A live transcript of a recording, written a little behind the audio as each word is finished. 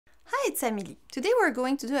it's Amélie. Today we're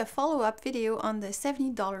going to do a follow-up video on the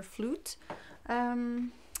 $70 flute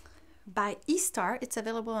by E-Star. It's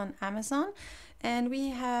available on Amazon, and we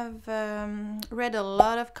have read a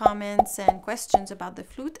lot of comments and questions about the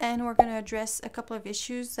flute, and we're going to address a couple of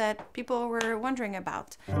issues that people were wondering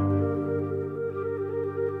about.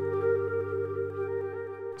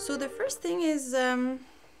 So the first thing is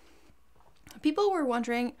people were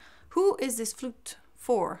wondering, who is this flute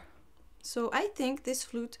for? So I think this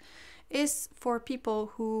flute is for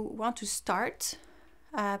people who want to start,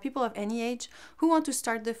 people of any age who want to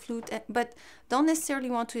start the flute but don't necessarily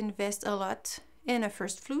want to invest a lot in a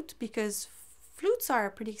first flute, because flutes are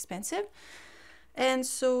pretty expensive, and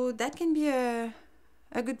so that can be a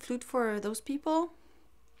good flute for those people.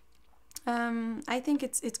 I think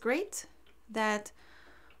it's great that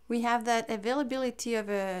we have that availability of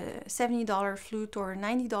a $70 flute or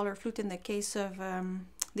 $90 flute in the case of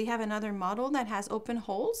they have another model that has open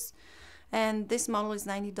holes, and this model is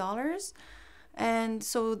 $90, and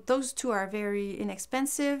so those two are very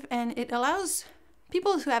inexpensive, and it allows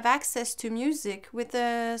people to have access to music with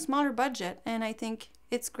a smaller budget. And I think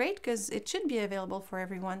it's great because it should be available for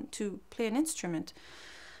everyone to play an instrument,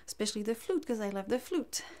 especially the flute, because I love the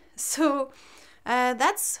flute. So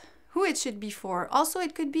that's who it should be for. Also,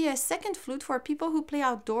 it could be a second flute for people who play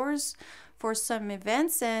outdoors for some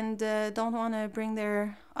events and don't want to bring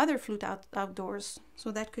their other flute outdoors. So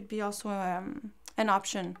that could be also an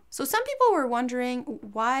option. So some people were wondering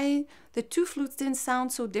why the two flutes didn't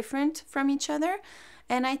sound so different from each other.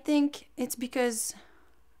 And I think it's because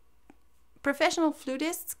professional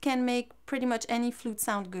flutists can make pretty much any flute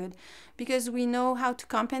sound good, because we know how to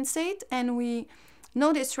compensate, and we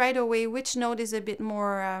notice right away which note is a bit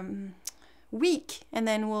more weak, and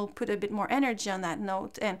then we'll put a bit more energy on that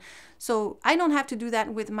note. And so I don't have to do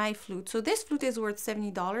that with my flute. So this flute is worth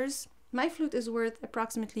 $70. My flute is worth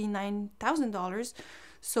approximately $9,000.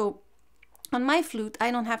 So on my flute,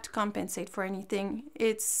 I don't have to compensate for anything.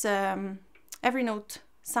 It's every note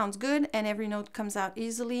sounds good and every note comes out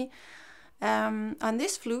easily. On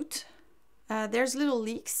this flute, there's little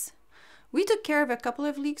leaks. We took care of a couple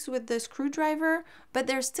of leaks with the screwdriver, but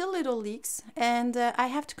there's still little leaks, and I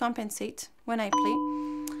have to compensate when I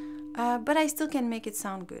play, but I still can make it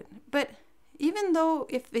sound good. But even though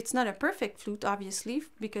if it's not a perfect flute, obviously,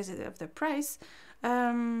 because of the price,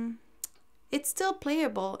 it's still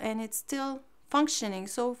playable and it's still functioning.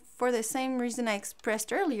 So for the same reason I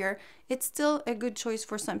expressed earlier, it's still a good choice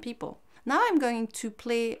for some people. Now I'm going to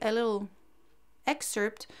play a little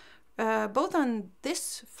excerpt both on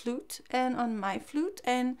this flute and on my flute,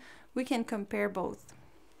 and we can compare both.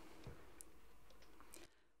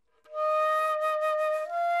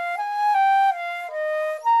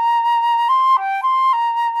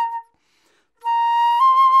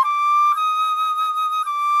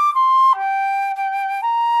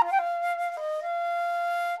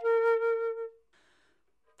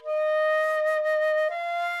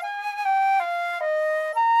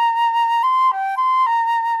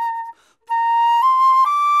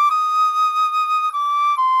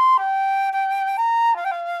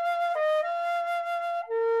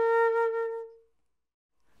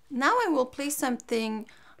 Now I will play something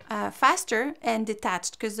faster and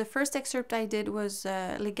detached, because the first excerpt I did was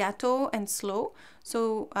legato and slow.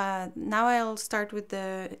 So now I'll start with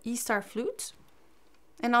the E-Star flute,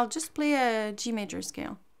 and I'll just play a G major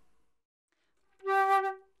scale.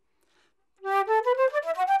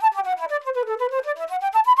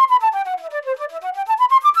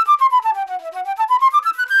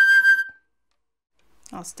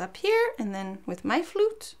 I'll stop here, and then with my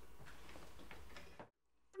flute.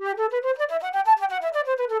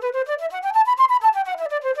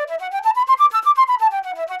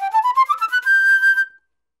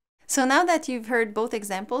 So now that you've heard both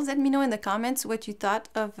examples, let me know in the comments what you thought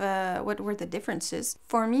of what were the differences.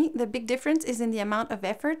 For me, the big difference is in the amount of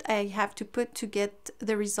effort I have to put to get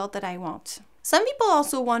the result that I want. Some people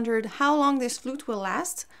also wondered how long this flute will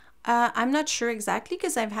last. I'm not sure exactly,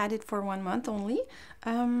 because I've had it for 1 month only.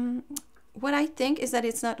 What I think is that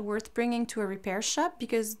it's not worth bringing to a repair shop,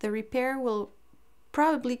 because the repair will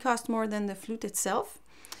probably cost more than the flute itself.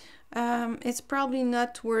 It's probably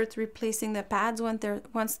not worth replacing the pads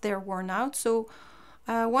once they're worn out. So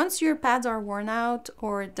once your pads are worn out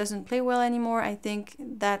or it doesn't play well anymore, I think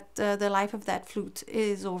that the life of that flute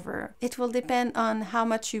is over. It will depend on how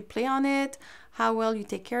much you play on it, how well you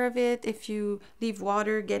take care of it. If you leave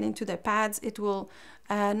water get into the pads, it will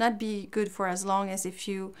not be good for as long as if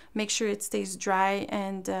you make sure it stays dry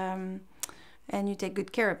and you take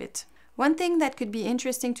good care of it. One thing that could be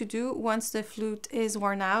interesting to do once the flute is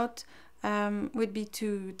worn out, would be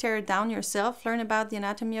to tear it down yourself, learn about the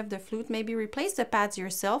anatomy of the flute, maybe replace the pads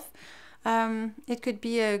yourself. It could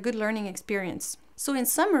be a good learning experience. So in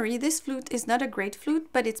summary, this flute is not a great flute,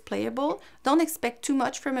 but it's playable. Don't expect too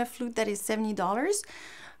much from a flute that is $70,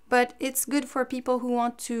 but it's good for people who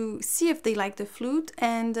want to see if they like the flute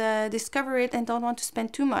and discover it and don't want to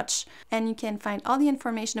spend too much. And you can find all the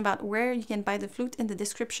information about where you can buy the flute in the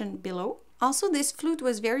description below. Also, this flute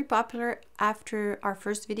was very popular after our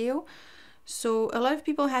first video. So a lot of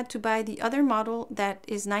people had to buy the other model that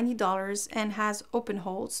is $90 and has open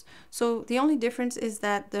holes. So the only difference is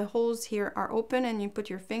that the holes here are open and you put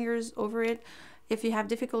your fingers over it. If you have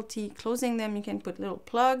difficulty closing them, you can put little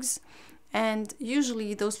plugs. And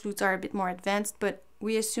usually those flutes are a bit more advanced, but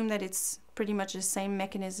we assume that it's pretty much the same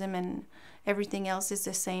mechanism and everything else is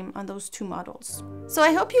the same on those two models. So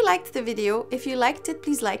I hope you liked the video. If you liked it,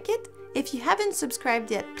 please like it. If you haven't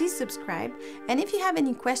subscribed yet, please subscribe. And if you have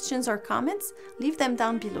any questions or comments, leave them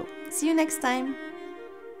down below. See you next time.